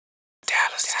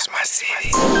is my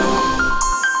city.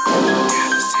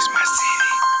 Dallas is my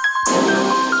city.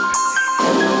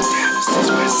 Dallas is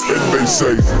my city. And they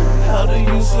say, how do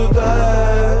you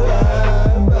survive?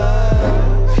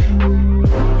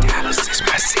 Dallas is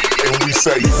my city. and we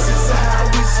say, This is how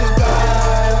we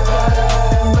survive.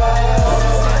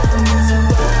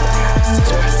 Dallas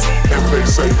is my city. and they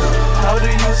say, How do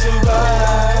you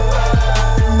survive?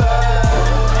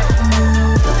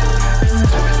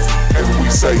 and we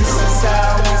say, This is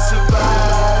how we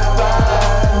survive.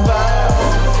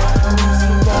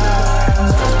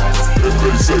 and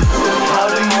they say, How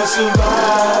do you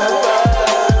survive?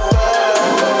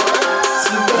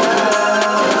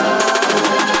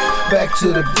 Back to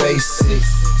the basics,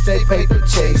 stay paper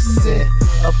chasing,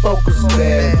 a focused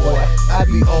bad boy. I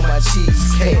be on my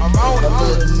cheesecake, a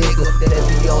little nigga that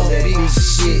be on that big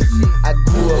shit. I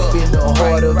grew up in the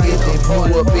heart of it, they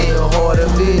grew up in the heart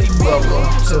of it.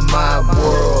 Welcome to my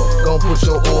world, gon' put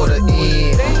your order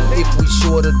in. If we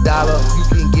short $1, you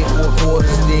can get 4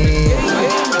 quarters then.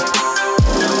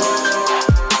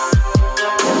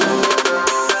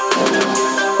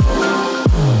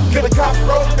 Kill the cops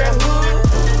rolling that hood.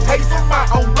 Hate from my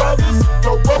own brothers.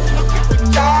 No broke looking for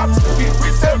jobs. Get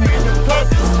rich serving the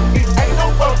pluggers. It ain't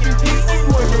no fucking peace when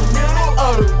you in the middle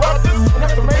of the ruckus. And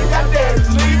have to make our daddies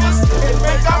leave us and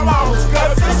make our mamas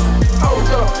cousins. Hold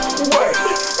up, wait.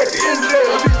 At the end of the day,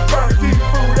 I'm just trying to keep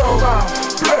food on my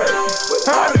plate. But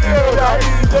how the hell I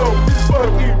eat though? This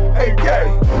fucking AK.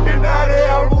 And now they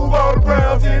all move all the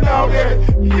pounds and all that.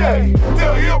 Yay.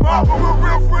 Tell him I'm a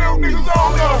real niggas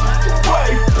on the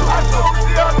way. I told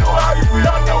you I know how you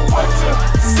feel, I know what to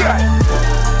say.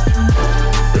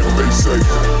 and they say,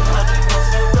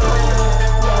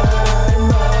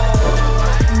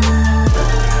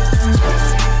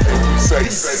 and we say,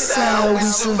 This is how we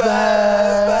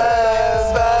survive.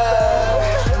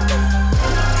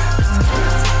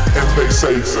 and they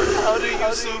say, How do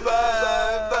you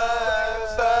survive?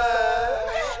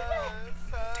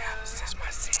 Dallas is my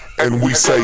city. and we say.